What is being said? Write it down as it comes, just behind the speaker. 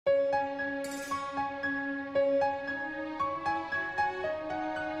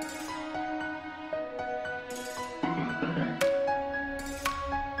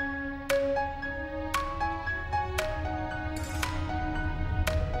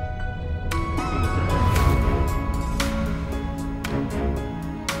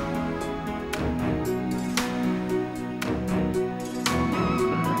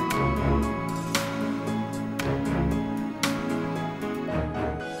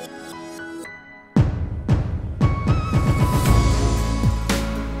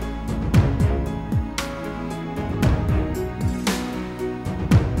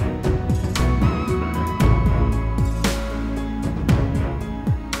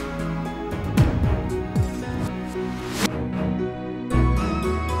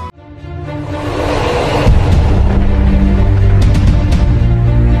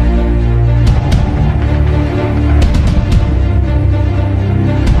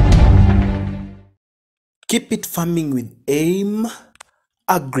Keep it farming with AIM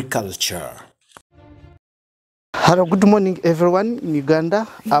Agriculture. Hello, good morning everyone in Uganda.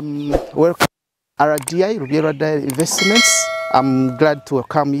 Welcome to RDI, Mbarara Dairy Investments. I'm glad to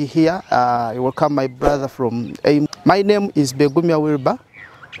welcome you here. I welcome my brother from AIM. My name is Doctor Wilber.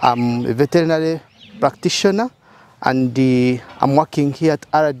 I'm a veterinary practitioner and I'm working here at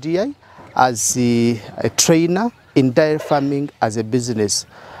RDI as a trainer in dairy farming as a business.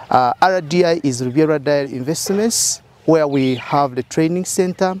 RDI is Mbarara Dairy Investments, where we have the training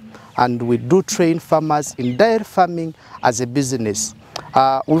center and we do train farmers in dairy farming as a business.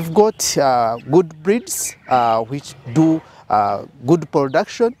 We've got good breeds which do good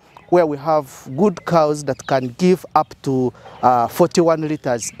production, where we have good cows that can give up to 41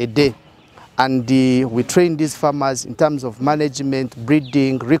 liters a day. And we train these farmers in terms of management,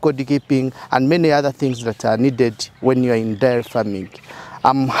 breeding, record keeping, and many other things that are needed when you are in dairy farming.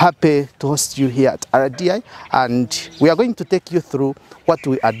 I'm happy to host you here at RDI, and we are going to take you through what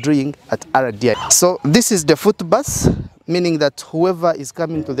we are doing at RDI. So this is the foot bath, meaning that whoever is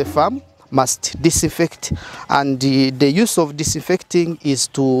coming to the farm must disinfect, and the use of disinfecting is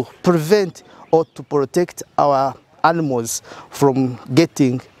to prevent or to protect our animals from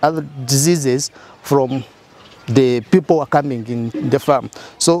getting other diseases from the people who are coming in the farm.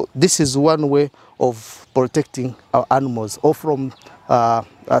 So this is one way of protecting our animals, or from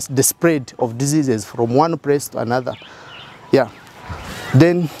the spread of diseases from one place to another. Yeah.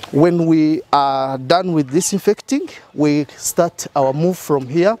 Then when we are done with disinfecting, we start our move from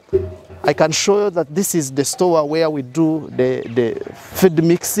here. I can show you that this is the store where we do the feed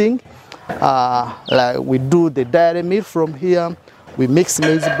mixing. Like we do the dairy meal from here. We mix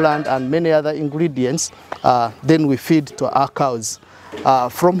maize bland and many other ingredients. Then we feed to our cows.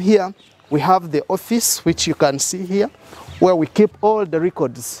 From here, we have the office, which you can see here, where we keep all the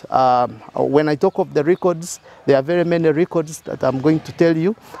records. When I talk of the records, there are very many records that I'm going to tell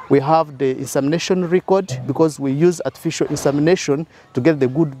you. We have the insemination record, because we use artificial insemination to get the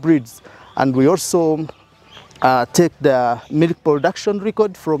good breeds. And we also take the milk production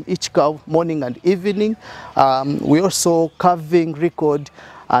record from each cow morning and evening. We also calving record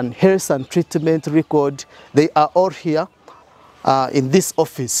and health and treatment record. They are all here in this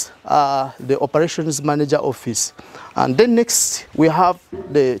office, the operations manager office. And then next we have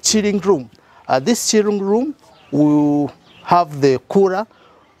the chilling room. This chilling room will have the cooler,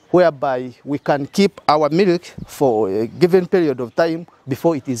 whereby we can keep our milk for a given period of time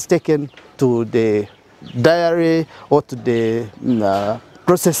before it is taken to the dairy or to the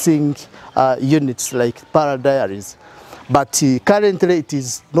processing units like para dairies. But currently it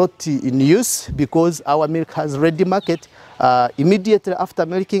is not in use, because our milk has ready market. Immediately after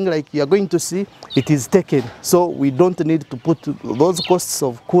milking, like you are going to see, it is taken. So we don't need to put those costs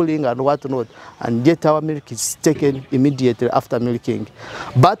of cooling and whatnot, and yet our milk is taken immediately after milking.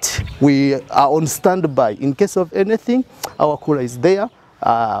 But we are on standby in case of anything. Our cooler is there.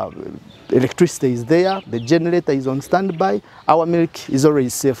 Electricity is there, the generator is on standby. Our milk is already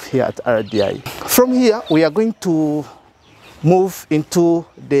safe here at RDI. From here, we are going to move into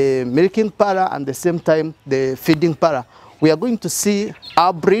the milking para and at the same time the feeding para. We are going to see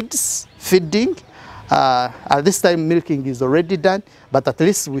our breeds feeding. At this time, milking is already done, but at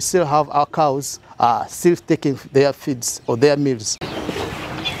least we still have our cows still taking their feeds or their meals.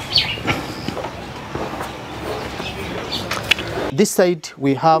 This side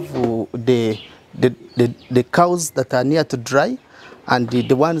we have the cows that are near to dry, and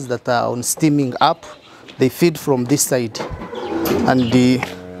the ones that are on steaming up, they feed from this side, and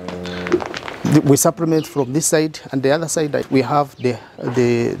we supplement from this side. And the other side we have the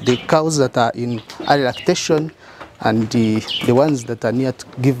cows that are in early lactation, and the ones that are near to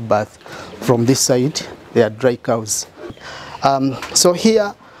give birth. From this side, they are dry cows. So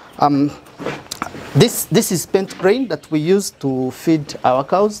here, this is spent grain that we use to feed our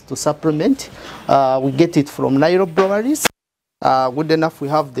cows, to supplement. We get it from Nairobi breweries. Good enough, we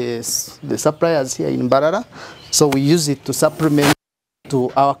have the suppliers here in Mbarara, so we use it to supplement to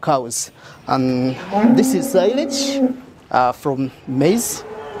our cows. And this is silage from maize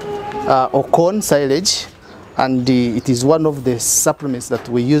or corn silage, and it is one of the supplements that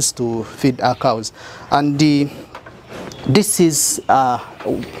we use to feed our cows. And this is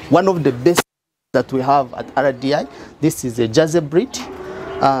one of the best that we have at RDI. This is a Jersey breed.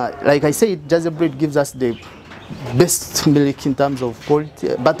 Like I said, Jersey breed gives us the best milk in terms of quality,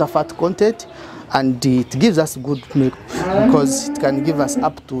 butterfat content, and it gives us good milk because it can give us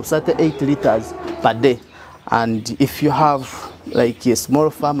up to 38 liters per day. And if you have like a small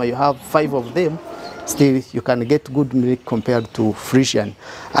farmer, you have 5 of them, still you can get good milk compared to Frisian.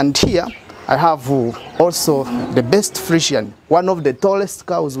 And here I have also the best Frisian, one of the tallest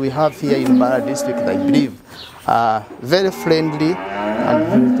cows we have here in Mbarara district, I believe. Very friendly and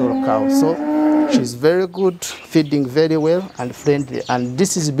very tall cow. So she's very good, feeding very well and friendly. And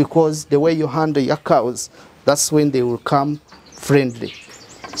this is because the way you handle your cows, that's when they will come friendly.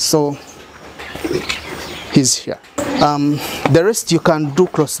 So he's here. The rest you can do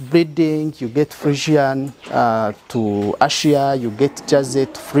crossbreeding. You get Frisian to Asia, you get Jersey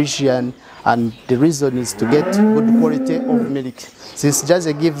to Frisian, and the reason is to get good quality of milk. Since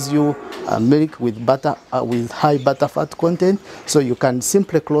Jersey gives you milk with butter, with high butter fat content, so you can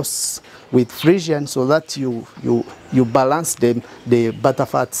simply cross with Frisian so that you balance the butter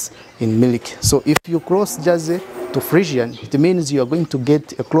fats in milk. So if you cross Jersey to Frisian, it means you are going to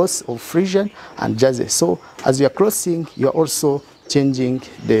get a cross of Frisian and Jersey. So as you are crossing, you are also changing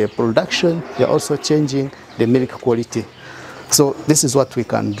the production, you are also changing the milk quality. So this is what we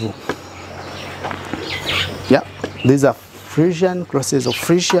can do. Yeah, these are Frisian, crosses of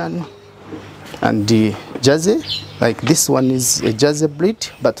Frisian and the Jersey. Like this one is a Jersey breed,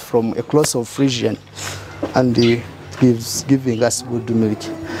 but from a cross of Frisian, and giving us good milk.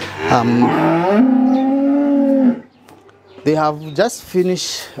 They have just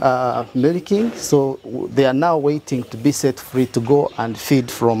finished milking, so they are now waiting to be set free to go and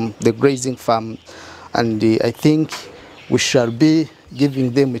feed from the grazing farm. And I think we shall be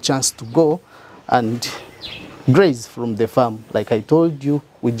giving them a chance to go and graze from the farm. Like I told you,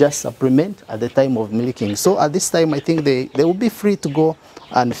 we just supplement at the time of milking. So at this time, I think they will be free to go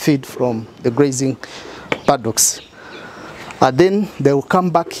and feed from the grazing paddocks. Then they will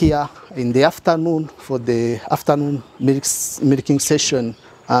come back here in the afternoon for the afternoon milking session,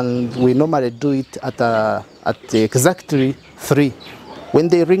 and we normally do it at exactly 3. When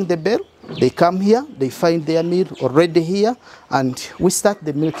they ring the bell, they come here, they find their meal already here, and we start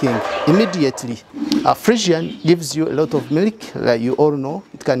the milking immediately. Frisian gives you a lot of milk, like you all know.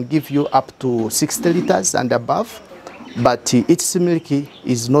 It can give you up to 60 liters and above, but its milk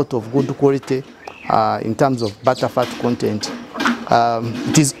is not of good quality in terms of butter fat content.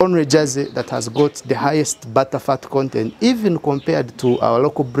 It is only Jersey that has got the highest butter fat content, even compared to our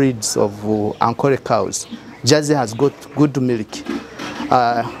local breeds of Ankole cows. Jersey has got good milk.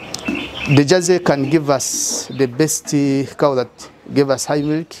 The Jersey can give us, the best cow that gave us high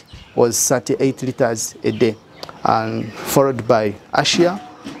milk was 38 liters a day, and followed by Asia,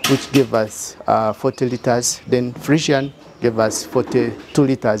 which gave us 40 liters. Then Frisian gave us 42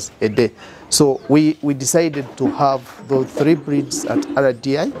 liters a day. So we decided to have those 3 breeds at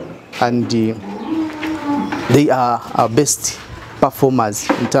RDI, and they are our best performers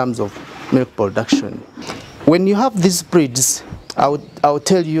in terms of milk production. When you have these breeds, I'll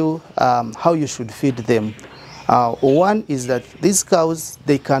tell you how you should feed them. One is that these cows,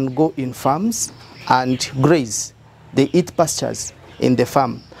 they can go in farms and graze. They eat pastures in the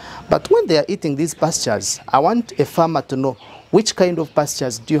farm. But when they are eating these pastures, I want a farmer to know which kind of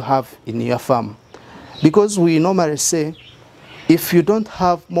pastures do you have in your farm. Because we normally say, if you don't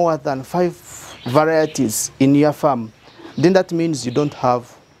have more than 5 varieties in your farm, then that means you don't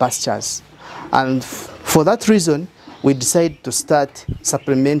have pastures. And for that reason, we decided to start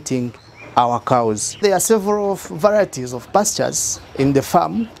supplementing our cows. There are several varieties of pastures in the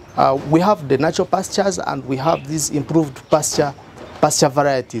farm. We have the natural pastures, and we have these improved pasture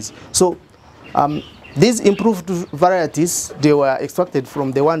varieties. So these improved varieties, they were extracted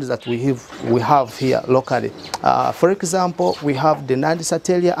from the ones that we have here locally. For example, we have the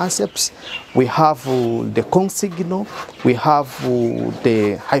Nandisatelia anceps, we have the Consigno, we have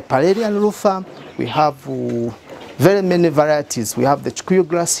the Hyperarian rufa, we have very many varieties. We have the Chikuyu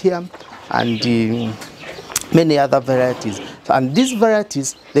grass here, and many other varieties. And these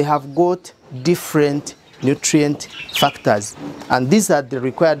varieties, they have got different nutrient factors, and these are the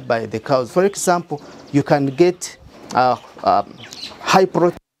required by the cows. For example, you can get high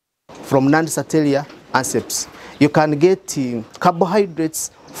protein from Nandisatelia anceps. You can get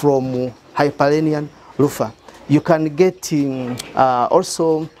carbohydrates from Hyperarian rufa. You can get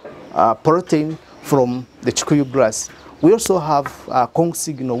also protein from the Chikuyu grass. We also have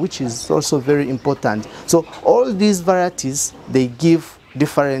Consigno, which is also very important. So all these varieties, they give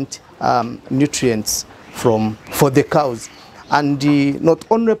different nutrients for the cows. And not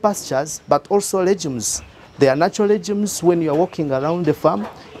only pastures, but also legumes. They are natural legumes. When you are walking around the farm,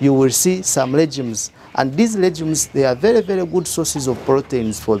 you will see some legumes. And these legumes, they are very, very good sources of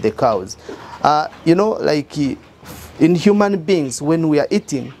proteins for the cows. You know, like in human beings, when we are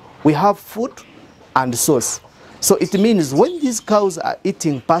eating, we have food and sauce. So it means when these cows are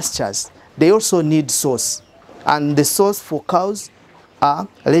eating pastures, they also need sauce. And the sauce for cows are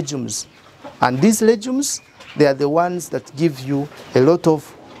legumes. And these legumes, they are the ones that give you a lot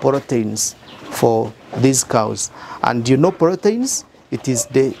of proteins for these cows. And you know proteins, it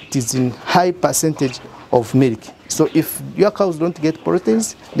is in high percentage of milk. So if your cows don't get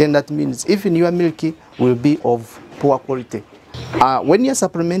proteins, then that means even your milk will be of poor quality. When you're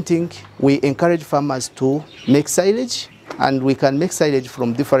supplementing, we encourage farmers to make silage, and we can make silage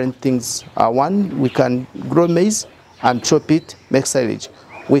from different things. One, we can grow maize and chop it, make silage.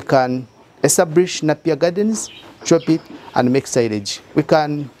 We can establish Napier gardens, chop it and make silage. We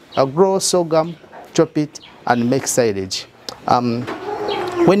can grow sorghum, chop it and make silage.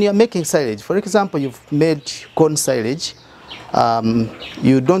 When you're making silage, for example, you've made corn silage,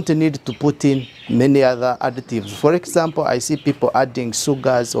 you don't need to put in many other additives. For example, I see people adding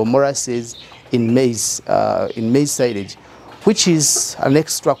sugars or molasses in maize silage, which is an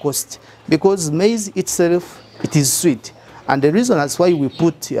extra cost because maize itself, it is sweet. And the reason that's why we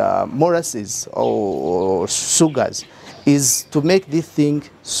put molasses or sugars is to make this thing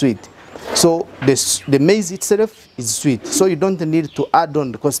sweet. So the maize itself is sweet, so you don't need to add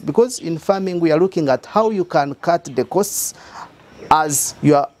on the cost, because in farming we are looking at how you can cut the costs as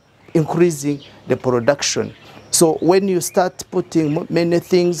you are increasing the production. So when you start putting many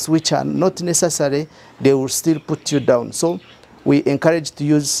things which are not necessary, they will still put you down. So we encourage to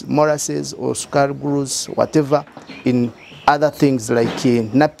use molasses or sugar gurus, whatever, in other things like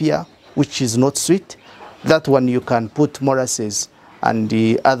Napier, which is not sweet. That one you can put molasses and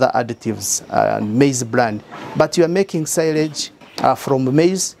the other additives and maize bran. But you are making silage from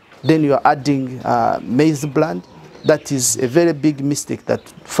maize, then you are adding maize bran. That is a very big mistake that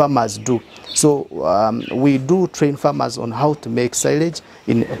farmers do. So we do train farmers on how to make silage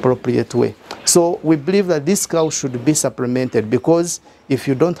in an appropriate way. So we believe that this cow should be supplemented, because if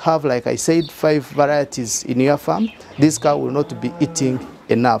you don't have, like I said, 5 varieties in your farm, this cow will not be eating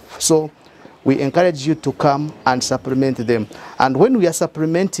enough. So we encourage you to come and supplement them. And when we are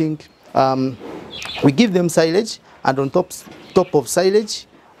supplementing, we give them silage, and on top of silage,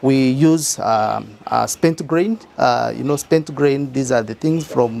 we use spent grain. Spent grain, these are the things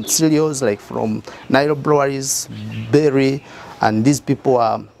from cereals, like from Nile breweries, berry, and these people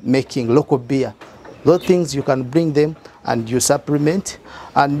are making local beer. Those things you can bring them and you supplement.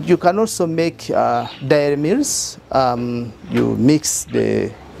 And you can also make dairy meals. You mix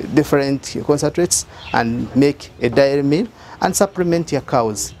the different concentrates and make a dairy meal and supplement your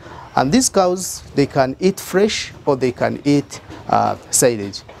cows. And these cows, they can eat fresh or they can eat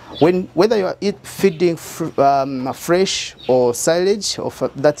silage. Whether you are feeding fresh or silage, or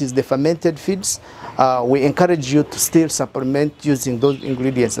that is the fermented feeds, we encourage you to still supplement using those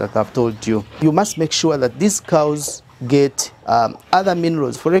ingredients that I've told you. You must make sure that these cows get other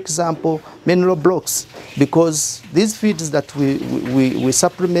minerals, for example, mineral blocks, because these feeds that we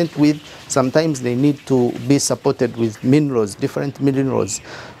supplement with, sometimes they need to be supported with minerals, different minerals.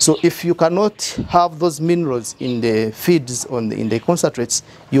 So if you cannot have those minerals in the feeds in the concentrates,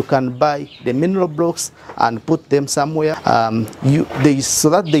 you can buy the mineral blocks and put them somewhere so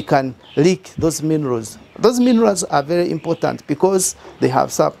that they can leak those minerals. Those minerals are very important because they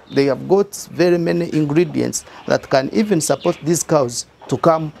have got very many ingredients that can even support these cows to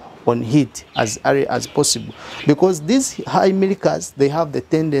come on heat as early as possible. Because these high milkers, they have the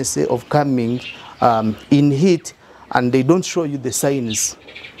tendency of coming in heat, and they don't show you the signs.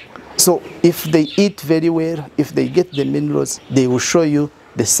 So if they eat very well, if they get the minerals, they will show you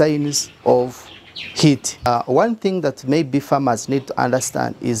the signs of heat. One thing that maybe farmers need to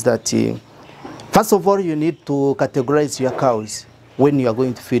understand is that first of all, you need to categorize your cows when you are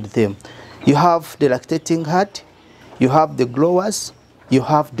going to feed them. You have the lactating herd, you have the growers, you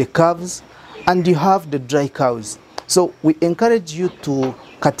have the calves, and you have the dry cows. So we encourage you to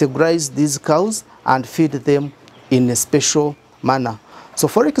categorize these cows and feed them in a special manner. So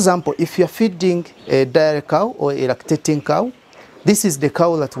for example, if you're feeding a dairy cow or a lactating cow, this is the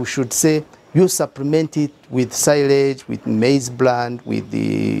cow that we should say you supplement it with silage, with maize bran, with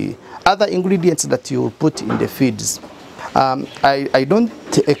the other ingredients that you will put in the feeds. I don't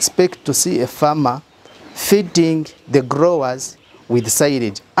expect to see a farmer feeding the growers with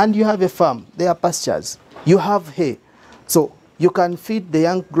silage. And you have a farm, there are pastures, you have hay. So you can feed the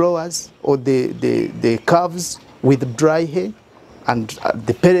young growers or the calves with dry hay, and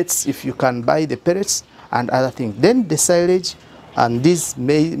the pellets, if you can buy the pellets and other things. Then the silage and these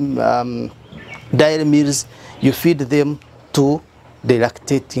dairy meals, you feed them to the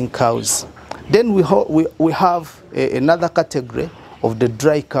lactating cows. Then we have another category of the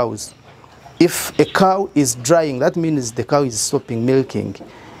dry cows. If a cow is drying, that means the cow is stopping milking.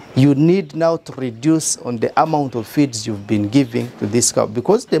 you need now to reduce on the amount of feeds you've been giving to this cow,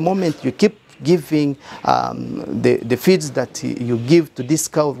 because the moment you keep giving the feeds that you give to this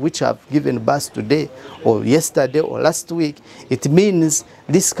cow, which have given birth today or yesterday or last week, it means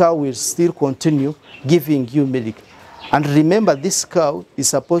this cow will still continue giving you milk. And remember, this cow is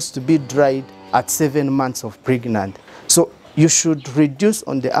supposed to be dried at 7 months of pregnant. So you should reduce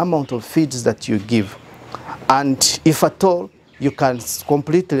on the amount of feeds that you give. And if at all, you can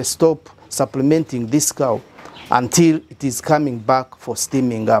completely stop supplementing this cow until it is coming back for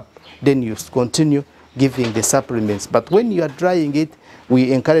steaming up. Then you continue giving the supplements. But when you are drying it,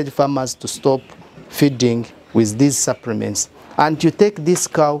 we encourage farmers to stop feeding with these supplements. And you take this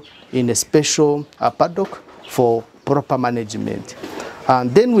cow in a special paddock for proper management.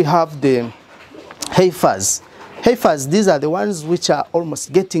 And then we have the heifers. Heifers, these are the ones which are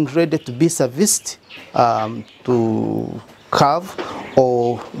almost getting ready to be serviced to calve,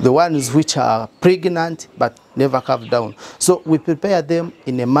 or the ones which are pregnant but never calve down. So we prepare them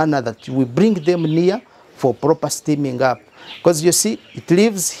in a manner that we bring them near for proper steaming up. Because you see, it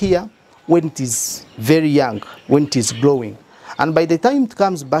lives here when it is very young, when it is growing. And by the time it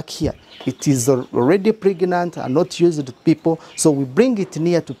comes back here, it is already pregnant and not used to people. So we bring it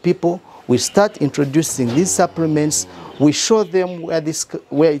near to people. We start introducing these supplements. We show them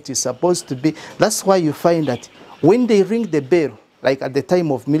where it is supposed to be. That's why you find that when they ring the bell, like at the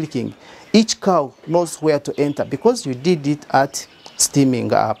time of milking, each cow knows where to enter because you did it at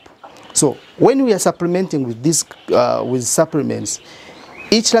steaming up. So when we are supplementing with this with supplements,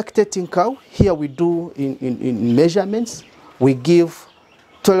 each lactating cow, here we do in measurements, we give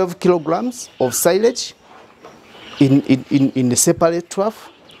 12 kilograms of silage in a separate trough.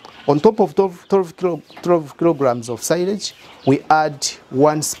 On top of 12 kilograms of silage, we add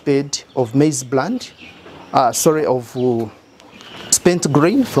 1 spade of maize bland, of spent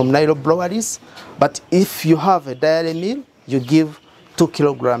grain from Nile breweries. But if you have a dairy mill, you give 2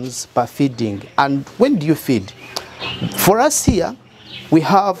 kilograms per feeding. And when do you feed? For us here, we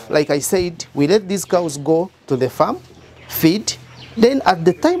have, like I said, we let these cows go to the farm, feed. Then at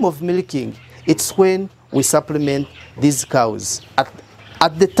the time of milking, it's when we supplement these cows.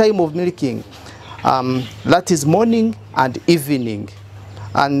 At the time of milking, that is morning and evening.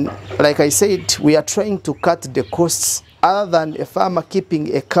 And like I said, we are trying to cut the costs other than a farmer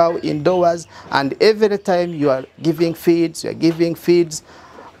keeping a cow indoors, and every time you are giving feeds,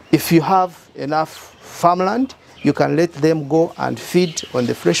 If you have enough farmland, you can let them go and feed on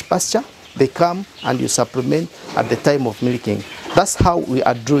the fresh pasture. They come and you supplement at the time of milking. That's how we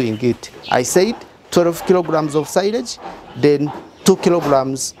are doing it. I said 12 kilograms of silage, then 2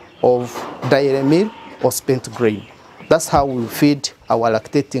 kilograms of dairy meal or spent grain. That's how we feed our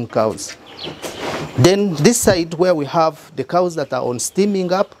lactating cows. Then this side where we have the cows that are on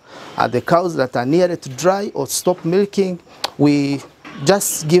steaming up, and the cows that are near to dry or stop milking, we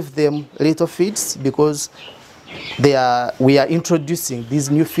just give them little feeds because we are introducing these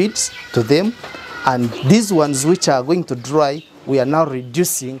new feeds to them, and these ones which are going to dry, we are now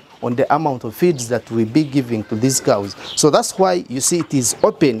reducing on the amount of feeds that we be giving to these cows. So that's why you see it is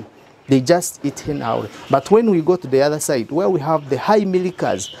open. They just eat in out. But when we go to the other side where we have the high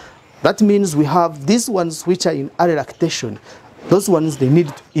milkers, that means we have these ones which are in early lactation. Those ones, they need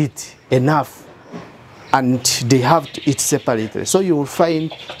to eat enough and they have to eat separately. So you will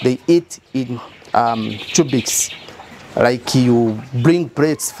find they eat in cubics, like you bring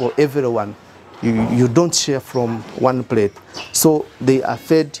plates for everyone. You don't share from one plate. So they are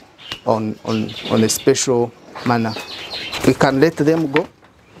fed on a special manner. We can let them go.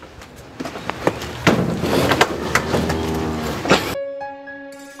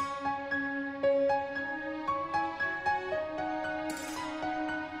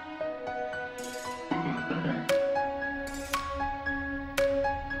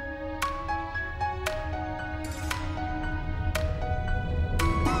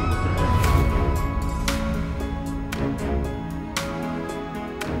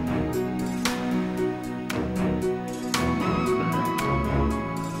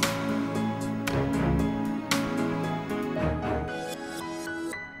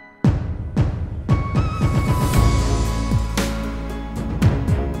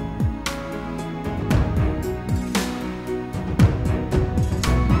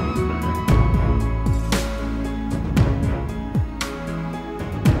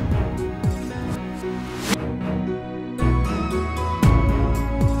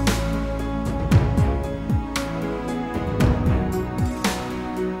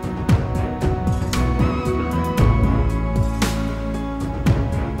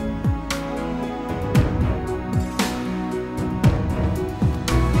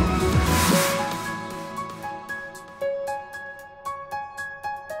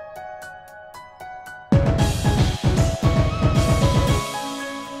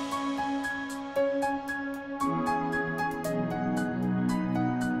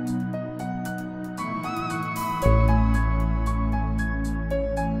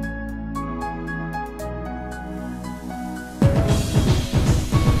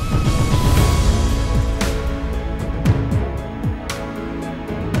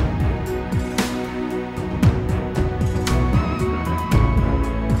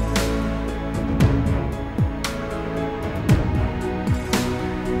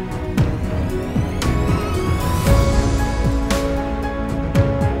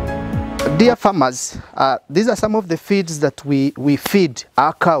 Dear farmers, these are some of the feeds that we feed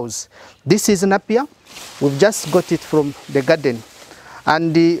our cows. This is Napier. We've just got it from the garden.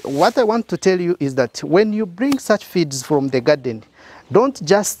 And what I want to tell you is that when you bring such feeds from the garden, don't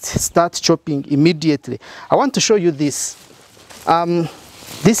just start chopping immediately. I want to show you this.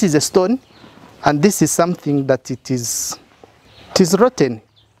 This is a stone, and this is something that it is rotten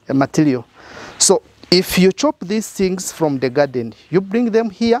material. So if you chop these things from the garden, you bring them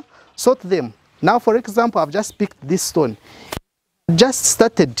here, sort them. Now, for example, I've just picked this stone. Just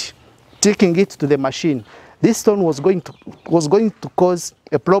started taking it to the machine. This stone was going to cause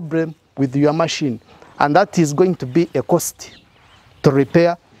a problem with your machine, and that is going to be a cost to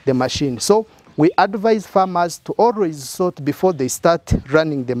repair the machine. So we advise farmers to always sort before they start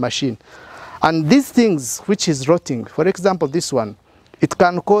running the machine. And these things which is rotting, for example this one, it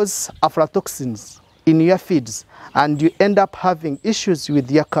can cause aflatoxins in your feeds, and you end up having issues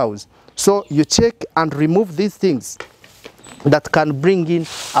with your cows. So you check and remove these things that can bring in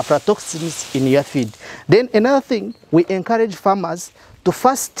aflatoxins in your feed. Then another thing, we encourage farmers to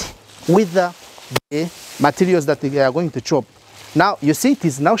fast with the materials that they are going to chop. Now you see it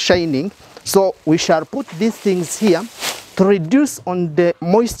is now shining, so we shall put these things here to reduce on the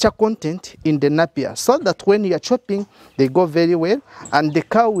moisture content in the napier, so that when you are chopping, they go very well, and the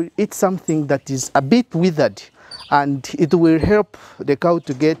cow will eat something that is a bit withered, and it will help the cow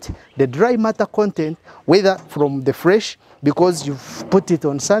to get the dry matter content, whether from the fresh, because you've put it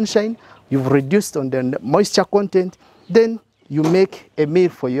on sunshine, you've reduced on the moisture content, then you make a meal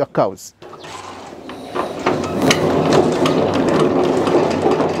for your cows.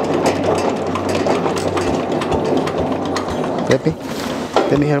 Pepe,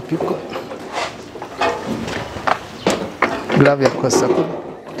 let me help you. Glove your kosa.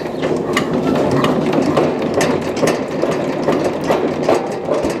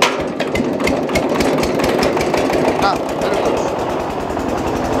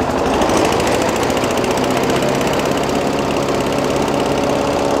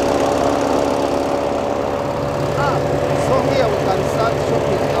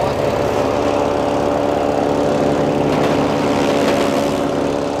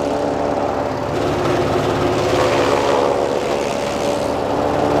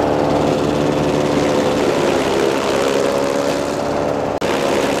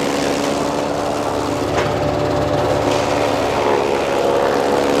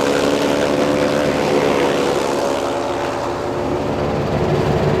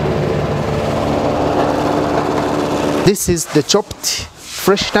 This is the chopped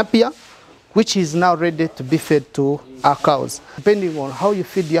fresh napier, which is now ready to be fed to our cows. Depending on how you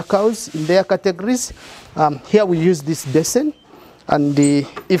feed your cows in their categories, here we use this basin, and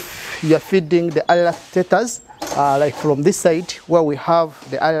if you are feeding the lactators, like from this side where we have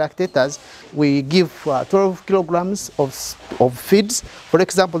the lactators, we give 12 kilograms of feeds. For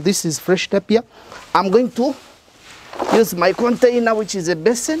example, this is fresh napier. I'm going to use my container, which is a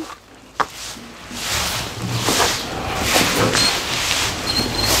basin.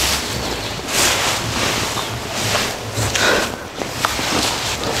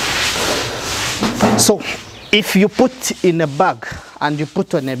 So if you put in a bag and you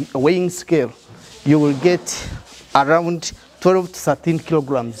put on a weighing scale, you will get around 12 to 13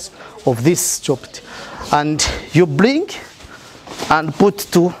 kilograms of this chopped. And you bring and put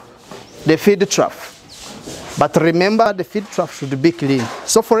to the feed trough. But remember, the feed trough should be clean.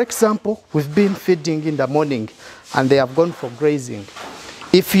 So for example, we've been feeding in the morning and they have gone for grazing.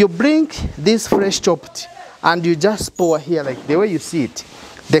 If you bring this fresh chopped and you just pour here like the way you see it,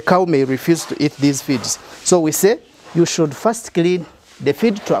 the cow may refuse to eat these feeds. So we say you should first clean the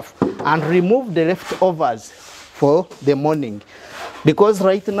feed trough and remove the leftovers for the morning. Because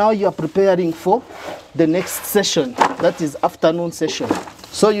right now you are preparing for the next session, that is afternoon session.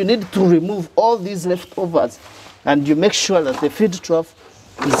 So you need to remove all these leftovers and you make sure that the feed trough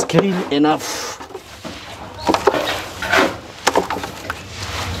is clean enough.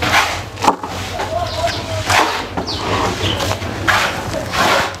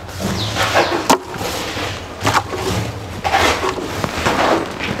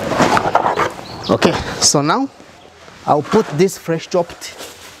 Okay, so now I'll put this fresh chopped,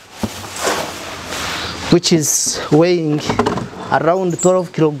 which is weighing around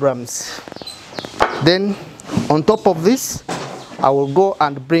 12 kilograms. Then on top of this, I will go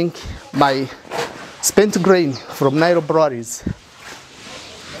and bring my spent grain from Nile breweries.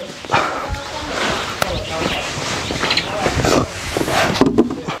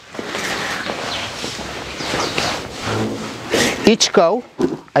 Each cow,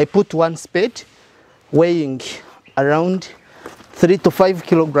 I put one spade weighing around 3 to 5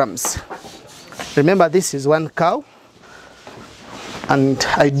 kilograms. Remember, this is one cow, and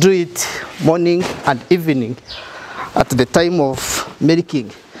I do it morning and evening at the time of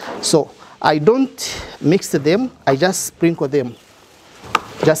milking. So I don't mix them, I just sprinkle them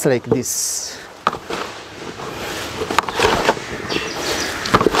just like this.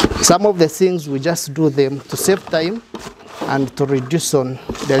 Some of the things we just do them to save time and to reduce on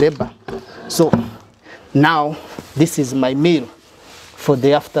the labor. So now this is my meal for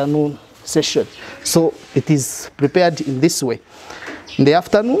the afternoon session. So it is prepared in this way. In the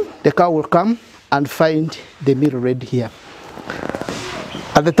afternoon, the cow will come and find the meal ready here.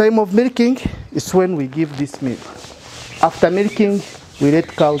 At the time of milking, it's when we give this meal. After milking, we let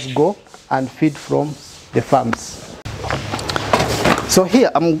cows go and feed from the farms. So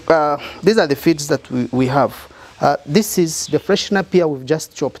here, these are the feeds that we have. This is the fresh napier we've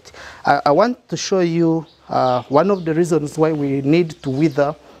just chopped. I want to show you one of the reasons why we need to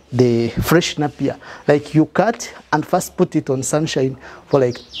wither the fresh napier. Like, you cut and first put it on sunshine for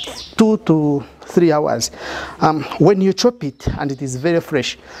like 2 to 3 hours. When you chop it and it is very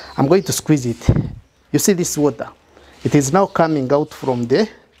fresh, I'm going to squeeze it. You see this water? It is now coming out from the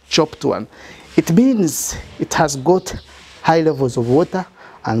chopped one. It means it has got high levels of water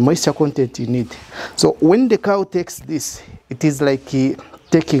and moisture content in it. So when the cow takes this, it is like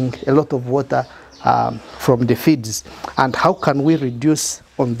taking a lot of water from the feeds. And how can we reduce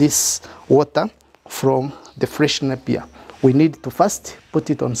on this water from the fresh napier? We need to first put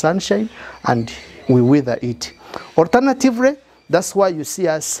it on sunshine and we wither it. Alternatively, that's why you see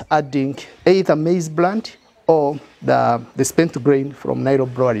us adding either maize bran or the spent grain from Nile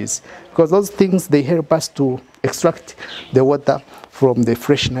breweries, because those things, they help us to extract the water from the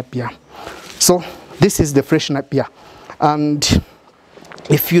fresh napier. So this is the fresh napier, and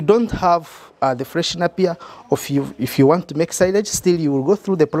if you don't have the fresh napier, or if you want to make silage, still you will go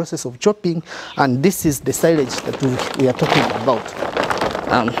through the process of chopping, and this is the silage that we are talking about.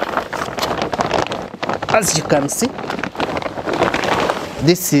 As you can see,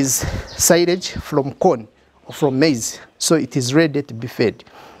 this is silage from corn or from maize, so it is ready to be fed.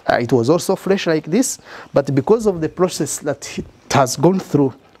 It was also fresh like this, but because of the process that it has gone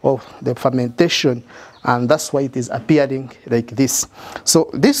through, of the fermentation, and that's why it is appearing like this. So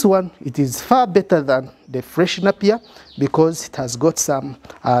this one, it is far better than the fresh napier because it has got some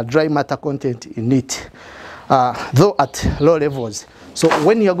dry matter content in it, though at low levels. So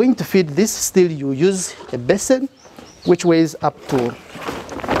when you're going to feed this, still you use a basin which weighs up to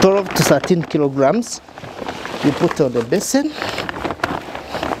 12 to 13 kilograms. You put on the basin.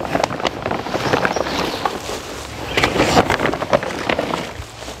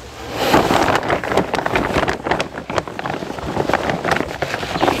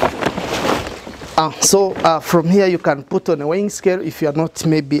 From here you can put on a weighing scale. If you are not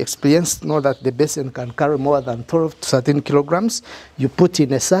maybe experienced, know that the basin can carry more than 12 to 13 kilograms. You put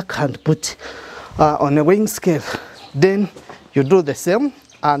in a sack and put on a weighing scale. Then you do the same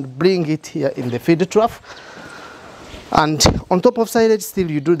and bring it here in the feed trough. And on top of silage,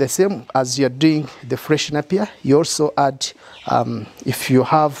 still you do the same as you're doing the fresh napier. You also add, if you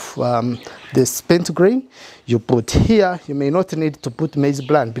have the spent grain, you put here. You may not need to put maize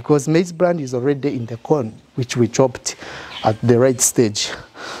bran because maize bran is already in the corn, which we chopped at the right stage.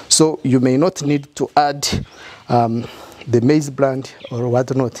 So you may not need to add the maize bran or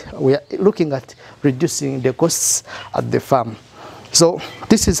whatnot. We are looking at reducing the costs at the farm. So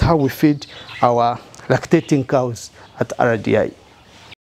this is how we feed our lactating cows at RDI.